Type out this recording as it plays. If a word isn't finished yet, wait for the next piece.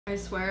I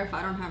swear if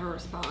I don't have a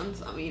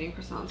response, I'm eating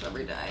croissants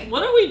every day.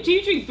 What are we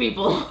teaching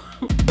people?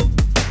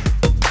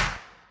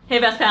 Hey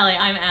Best Pally,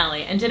 I'm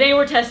Allie, and today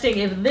we're testing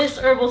if this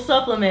herbal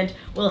supplement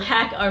will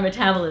hack our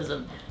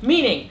metabolism.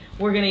 Meaning,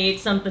 we're gonna eat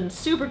something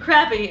super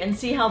crappy and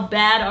see how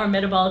bad our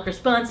metabolic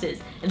response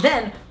is. And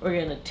then, we're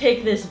gonna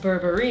take this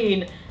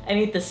berberine and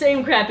eat the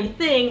same crappy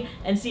thing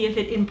and see if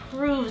it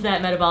improves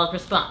that metabolic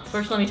response.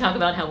 First, let me talk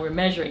about how we're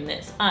measuring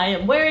this. I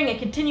am wearing a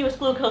continuous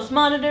glucose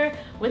monitor.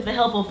 With the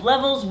help of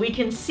levels, we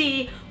can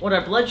see what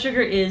our blood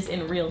sugar is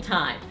in real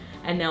time.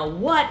 And now,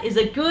 what is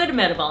a good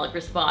metabolic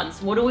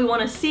response? What do we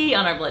want to see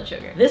on our blood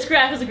sugar? This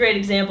graph is a great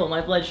example.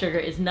 My blood sugar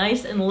is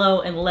nice and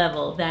low and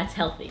level. That's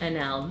healthy. And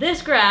now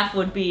this graph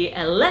would be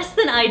a less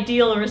than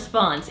ideal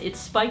response. It's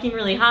spiking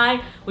really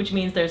high, which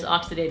means there's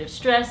oxidative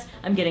stress.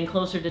 I'm getting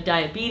closer to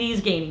diabetes,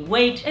 gaining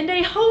weight, and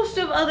a host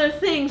of other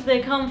things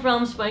that come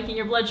from spiking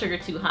your blood sugar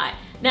too high.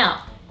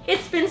 Now,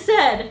 it's been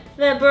said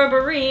that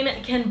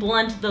berberine can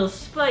blunt those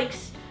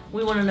spikes.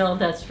 We want to know if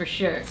that's for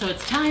sure. So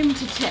it's time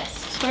to test.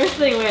 First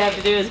thing we have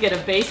to do is get a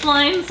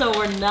baseline, so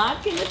we're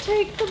not gonna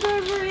take the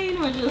berberine,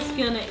 we're just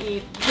gonna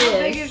eat this. How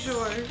big is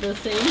yours? The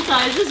same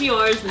size as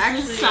yours.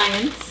 This is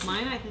science.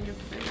 Mine I think is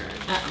bigger.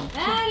 Uh-oh.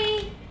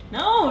 Daddy!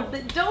 No,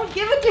 don't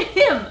give it to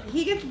him!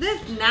 He gets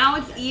this, now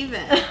it's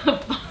even.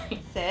 Fine.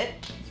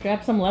 Sit.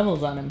 Strap some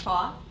levels on him.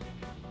 Paw.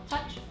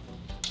 Touch.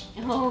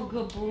 Oh,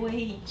 good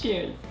boy.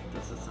 Cheers.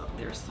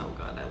 They're so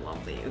good, I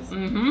love these.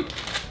 Mm-hmm.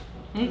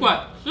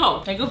 Okay,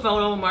 so take a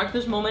photo, mark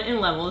this moment in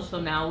levels, so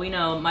now we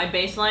know. My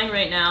baseline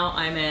right now,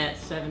 I'm at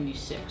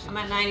 76. I'm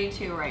at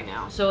 92 right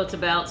now. So it's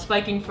about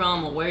spiking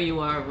from where you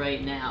are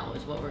right now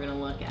is what we're gonna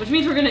look at. Which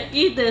means we're gonna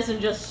eat this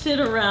and just sit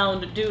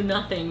around, do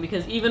nothing,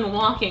 because even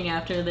walking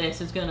after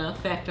this is gonna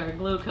affect our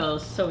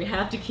glucose, so we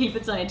have to keep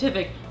it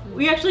scientific.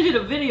 We actually did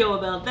a video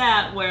about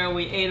that where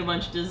we ate a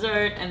bunch of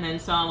dessert and then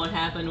saw what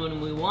happened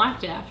when we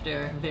walked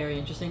after. Very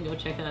interesting, go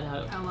check that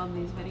out. I love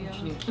these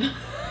videos.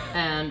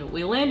 And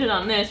we landed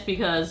on this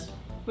because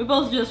we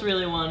both just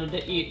really wanted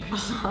to eat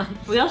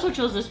croissants. We also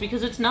chose this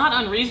because it's not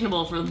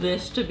unreasonable for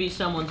this to be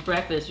someone's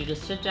breakfast. You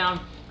just sit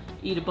down,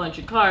 eat a bunch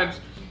of carbs,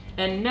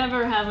 and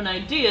never have an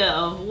idea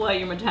of what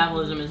your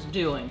metabolism is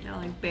doing. Yeah,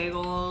 like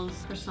bagels,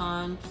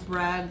 croissants,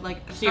 bread,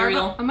 like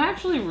cereal. I'm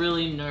actually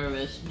really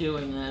nervous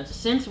doing this.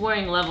 Since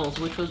wearing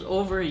levels, which was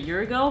over a year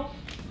ago,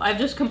 I've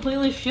just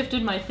completely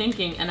shifted my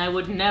thinking, and I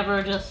would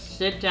never just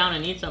sit down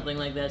and eat something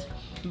like this.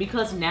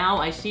 Because now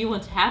I see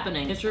what's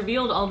happening. It's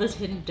revealed all this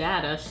hidden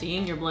data,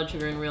 seeing your blood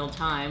sugar in real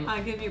time. I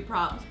give you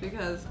props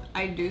because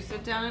I do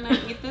sit down and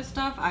I eat this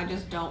stuff, I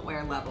just don't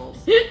wear levels.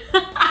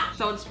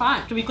 So it's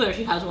fine. To be clear,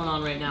 she has one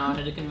on right now. I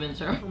had to convince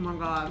her. Oh my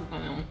god. I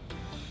know.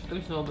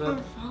 It's so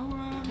good.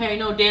 Hey,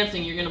 no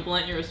dancing. You're gonna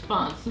blunt your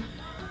response.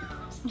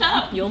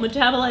 Stop! You'll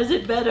metabolize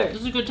it better.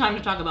 This is a good time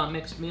to talk about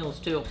mixed meals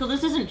too. So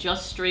this isn't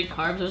just straight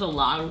carbs, there's a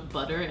lot of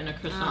butter in a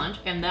croissant,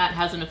 and that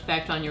has an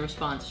effect on your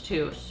response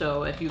too.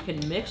 So if you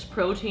can mix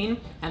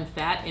protein and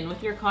fat in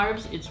with your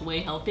carbs, it's way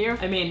healthier.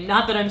 I mean,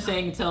 not that I'm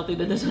saying it's healthy,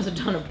 but this has a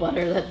ton of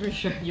butter, that's for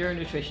sure. You're a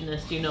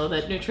nutritionist, you know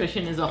that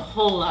nutrition is a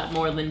whole lot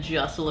more than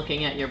just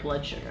looking at your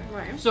blood sugar.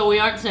 Right. So we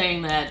aren't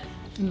saying that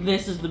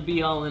this is the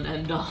be all and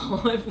end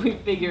all if we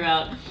figure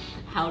out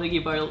how to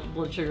keep our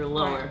blood sugar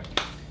lower. Right.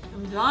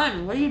 I'm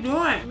done. What are you doing?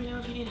 Let me know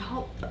if you need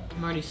help.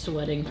 I'm already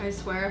sweating. I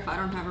swear if I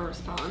don't have a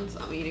response,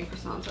 I'm eating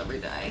croissants every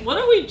day. What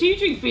are we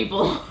teaching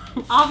people?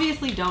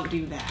 Obviously don't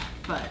do that,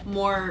 but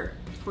more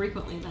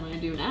frequently than I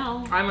do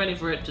now. I'm ready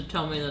for it to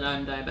tell me that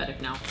I'm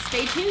diabetic now.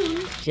 Stay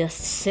tuned. Just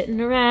sitting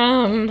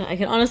around. I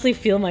can honestly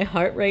feel my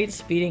heart rate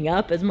speeding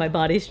up as my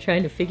body's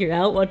trying to figure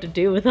out what to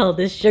do with all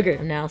this sugar.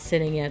 I'm now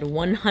sitting at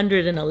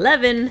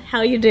 111.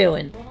 How you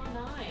doing? 109.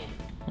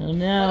 Oh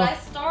no. But I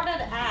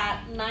started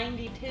at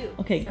 92.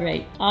 Okay, so.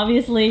 Great.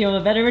 Obviously, you have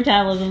a better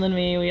metabolism than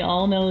me. We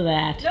all know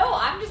that. No,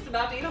 I'm just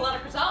about to eat a lot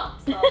of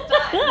croissants all the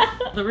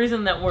time. The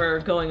reason that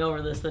we're going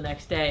over this the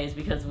next day is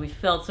because we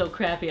felt so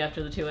crappy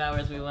after the 2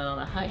 hours we went on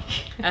a hike.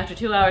 After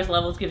 2 hours,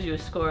 levels gives you a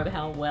score of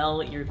how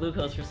well your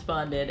glucose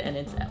responded, and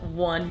it's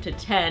 1 to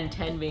 10,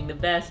 10 being the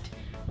best,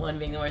 1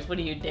 being the worst. What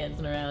are you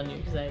dancing around? You're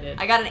excited.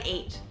 I got an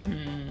 8.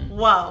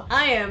 Whoa.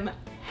 I am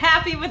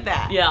happy with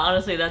that. Yeah,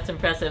 honestly, that's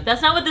impressive.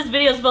 That's not what this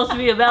video is supposed to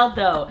be about,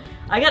 though.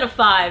 I got a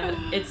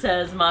 5. It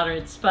says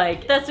moderate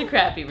spike. That's a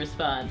crappy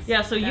response.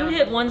 Yeah, so you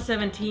hit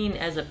 117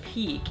 as a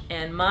peak,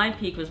 and my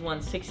peak was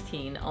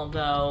 116,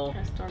 although...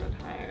 I started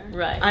higher.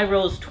 Right. I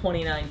rose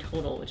 29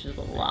 total, which is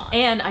a lot.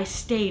 And I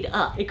stayed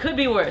up. It could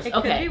be worse. It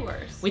could be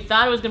worse. We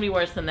thought it was gonna be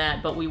worse than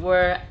that, but we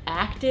were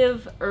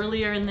active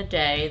earlier in the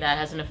day. That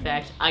has an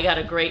effect. I got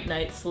a great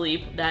night's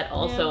sleep. That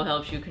also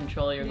helps you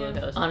control your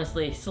glucose.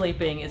 Honestly,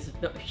 sleeping is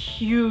a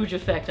huge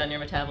effect on your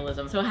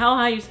metabolism. So how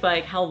high you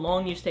spike, how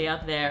long you stay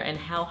up there, and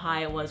how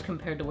high it was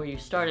compared to where you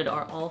started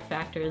are all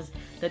factors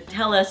that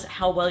tell us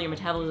how well your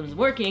metabolism is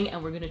working,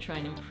 and we're gonna try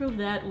and improve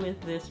that with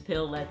this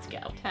pill. Let's go.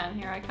 10,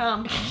 here I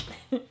come.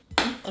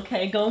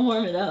 Okay, go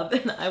warm it up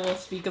and I will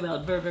speak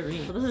about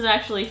berberine. So this is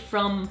actually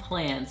from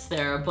plants.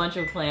 There are a bunch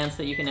of plants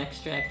that you can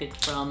extract it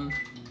from.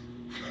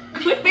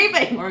 Quit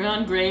beeping!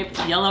 Oregon grape,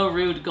 yellow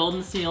root,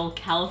 golden seal,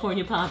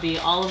 California poppy,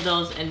 all of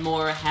those and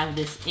more have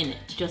this in it.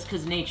 Just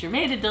because nature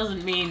made it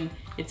doesn't mean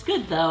it's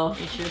good though.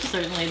 Nature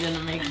certainly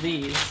didn't make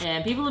these.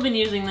 And people have been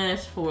using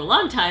this for a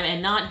long time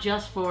and not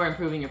just for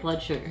improving your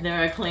blood sugar.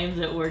 There are claims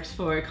it works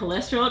for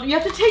cholesterol. You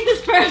have to take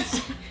this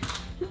first!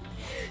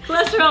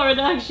 Cholesterol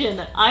reduction,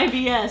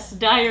 IBS,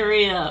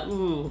 diarrhea.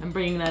 Ooh, I'm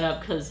bringing that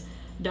up because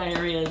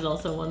diarrhea is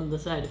also one of the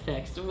side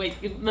effects.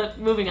 Wait,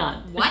 moving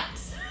on. What?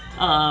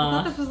 I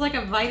thought this was like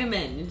a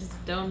vitamin. You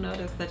just don't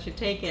notice that you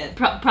take it.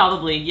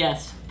 Probably,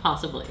 yes.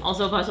 Possibly.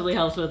 Also possibly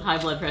helps with high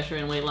blood pressure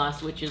and weight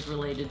loss, which is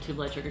related to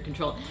blood sugar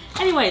control.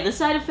 Anyway, the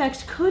side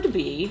effects could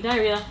be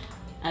diarrhea,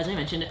 as I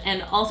mentioned,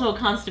 and also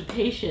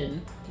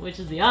constipation, which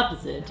is the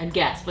opposite, and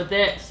gas. But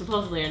there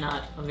supposedly are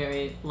not a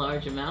very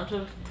large amount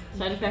of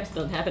side effects.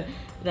 Don't happen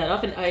that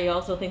often. I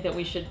also think that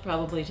we should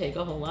probably take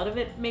a whole lot of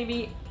it,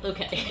 maybe.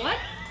 Okay. What?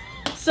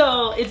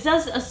 So it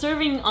says a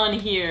serving on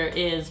here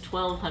is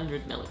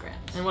 1,200 milligrams.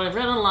 And what I've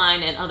read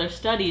online and other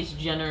studies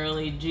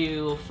generally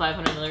do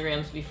 500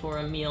 milligrams before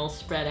a meal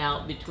spread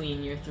out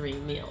between your 3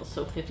 meals,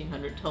 so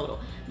 1,500 total.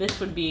 This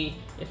would be,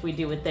 if we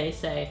do what they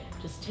say,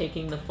 just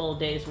taking the full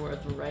day's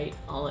worth right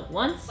all at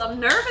once. I'm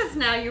nervous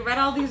now. You read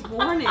all these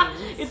warnings.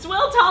 It's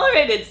well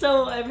tolerated,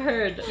 so I've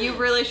heard. You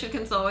really should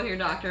consult with your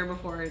doctor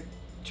before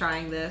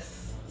trying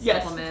this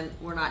supplement.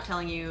 We're not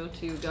telling you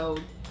to go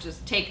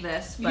just take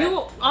this. But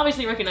you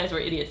obviously recognize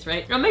we're idiots,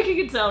 right? I'm making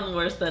it sound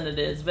worse than it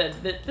is, but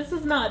this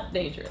is not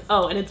dangerous.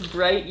 Oh, and it's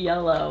bright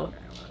yellow.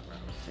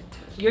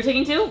 You're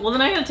taking 2? Well, then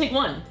I gotta take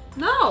 1.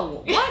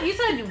 No! What? You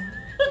said...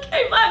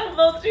 Okay, fine,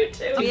 we'll both do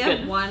 2. Do you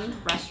have 1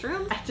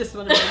 restroom? I just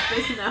want to make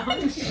this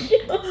known.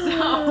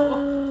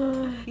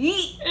 So...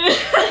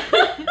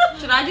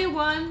 Should I do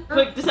 1?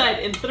 Quick,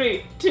 decide in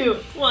 3, 2,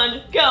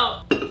 1,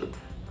 go!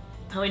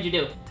 How would you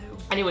do? 2.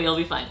 Anyway, you'll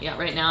be fine. Yeah,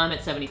 right now I'm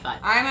at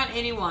 75. I'm at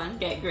 81.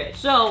 Okay, great.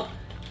 So,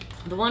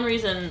 the one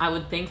reason I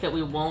would think that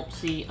we won't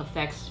see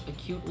effects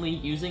acutely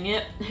using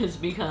it is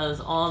because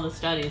all the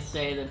studies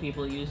say that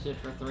people used it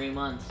for 3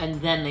 months.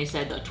 And then they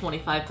said a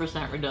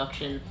 25%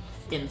 reduction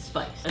in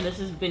spikes. And this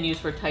has been used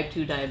for type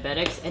 2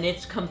 diabetics, and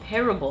it's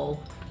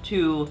comparable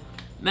to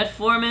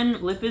metformin,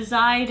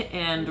 lipizide,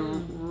 and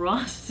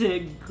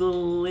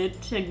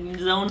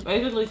rosiglitazone.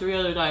 Basically 3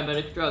 other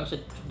diabetic drugs that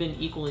have been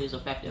equally as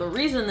effective. The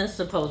reason this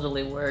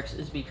supposedly works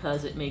is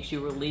because it makes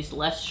you release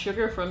less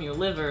sugar from your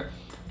liver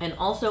and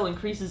also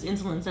increases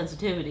insulin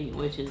sensitivity,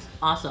 which is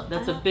awesome.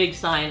 That's a big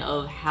sign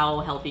of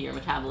how healthy your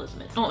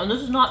metabolism is. Oh, and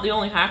this is not the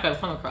only hack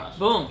I've come across.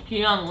 Boom,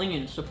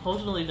 Keon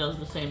supposedly does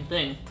the same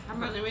thing. How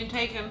many we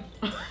taking?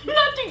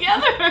 Not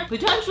together!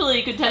 Potentially,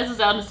 you could test this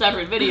out in a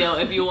separate video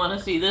if you want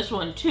to see this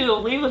one too.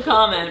 Leave a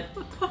comment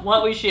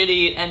what we should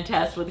eat and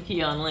test with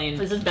Keon Lean.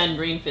 This is Ben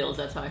Greenfield's,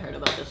 that's how I heard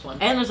about this one.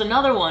 And there's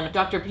another one.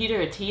 Dr. Peter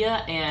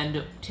Attia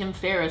and Tim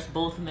Ferriss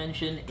both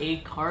mention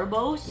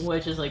acarbose,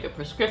 which is like a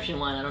prescription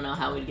one. I don't know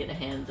how we'd get a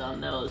hands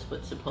on those,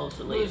 but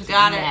supposedly it's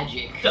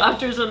magic.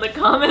 Doctors in the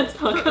comments,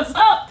 hook us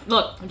up!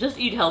 Look, just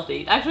eat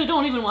healthy. Actually,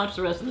 don't even watch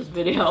the rest of this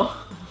video.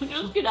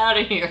 Just get out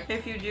of here.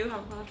 If you do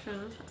have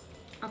questions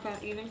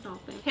about eating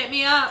healthy, hit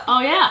me up.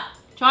 Oh yeah,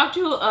 talk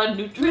to a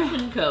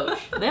nutrition coach.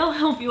 They'll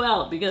help you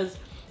out because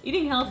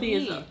eating healthy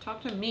is...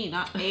 Talk to me,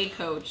 not a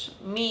coach.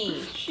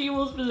 Me. She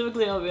will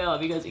specifically help you out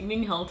because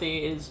eating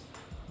healthy is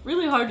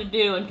really hard to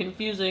do and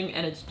confusing,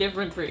 and it's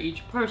different for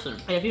each person.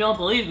 And if you don't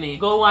believe me,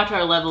 go watch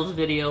our levels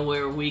video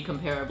where we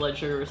compare our blood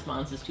sugar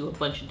responses to a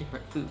bunch of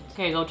different foods.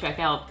 Okay, go check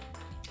out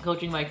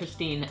Coaching by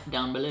Christine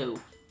down below.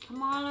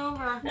 Come on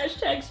over.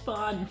 Hashtag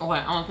spawn.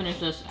 Alright, I'm gonna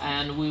finish this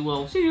and we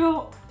will see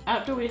you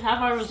after we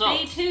have our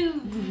results. Stay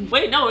tuned.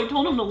 Wait, no, I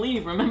told him to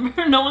leave,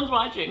 remember? No one's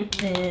watching.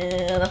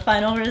 The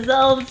final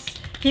results.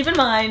 Keep in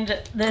mind,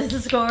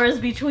 this score is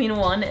between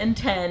 1 and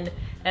 10,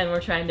 and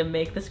we're trying to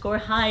make the score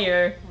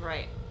higher.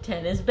 Right.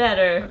 10 is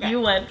better. Okay.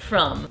 You went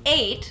from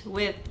 8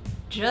 with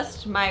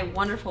just my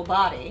wonderful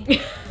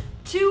body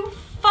to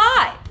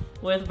 5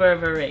 with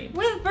Berberine.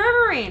 With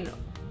Berberine.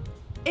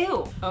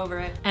 Ew. Over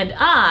it. And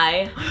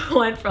I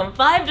went from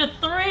 5 to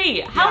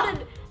 3. How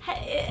did...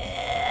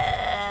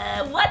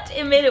 what?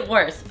 It made it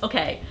worse.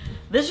 Okay.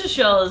 This just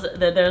shows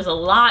that there's a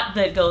lot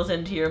that goes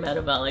into your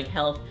metabolic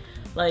health.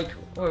 Like,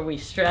 were we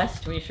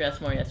stressed? We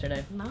stressed more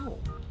yesterday. No.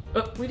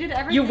 We did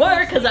everything. You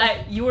were, because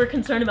you were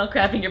concerned about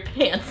crapping your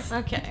pants.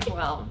 Okay,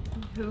 well,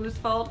 whose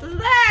fault is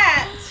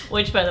that?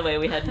 Which, by the way,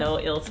 we had no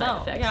ill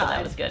side effects, so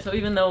that was good. So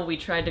even though we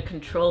tried to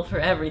control for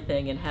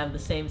everything and have the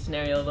same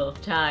scenario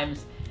both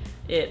times,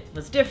 it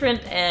was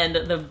different, and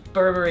the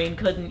Berberine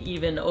couldn't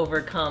even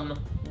overcome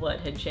what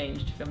had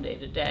changed from day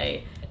to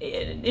day.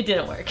 It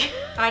didn't work.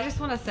 I just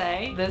want to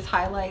say, this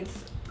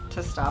highlights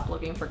to stop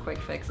looking for quick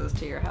fixes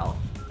to your health,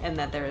 and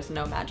that there is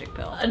no magic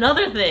pill.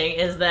 Another thing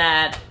is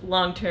that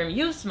long-term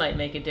use might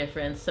make a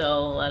difference,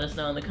 so let us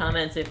know in the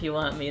comments if you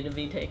want me to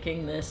be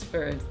taking this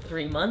for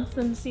 3 months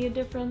and see a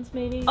difference,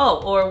 maybe.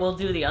 Oh, or we'll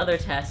do the other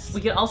tests.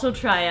 We can also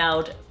try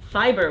out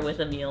fiber with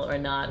a meal or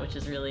not, which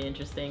is really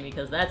interesting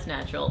because that's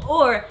natural.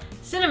 Or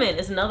cinnamon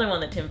is another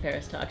one that Tim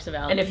Ferriss talks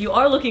about. And if you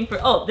are looking for,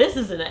 oh, this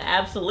is an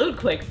absolute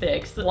quick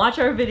fix, watch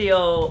our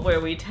video where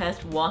we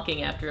test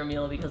walking after a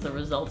meal because the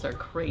results are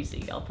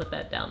crazy. I'll put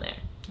that down there.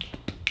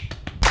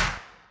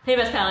 Hey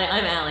Best Pally,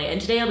 I'm Allie,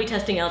 and today I'll be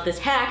testing out this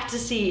hack to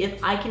see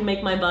if I can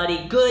make my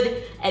body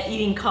good at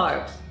eating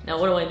carbs. Now,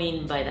 what do I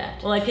mean by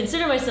that? Well, I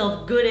consider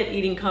myself good at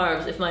eating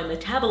carbs if my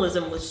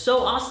metabolism was so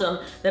awesome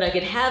that I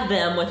could have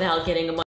them without getting a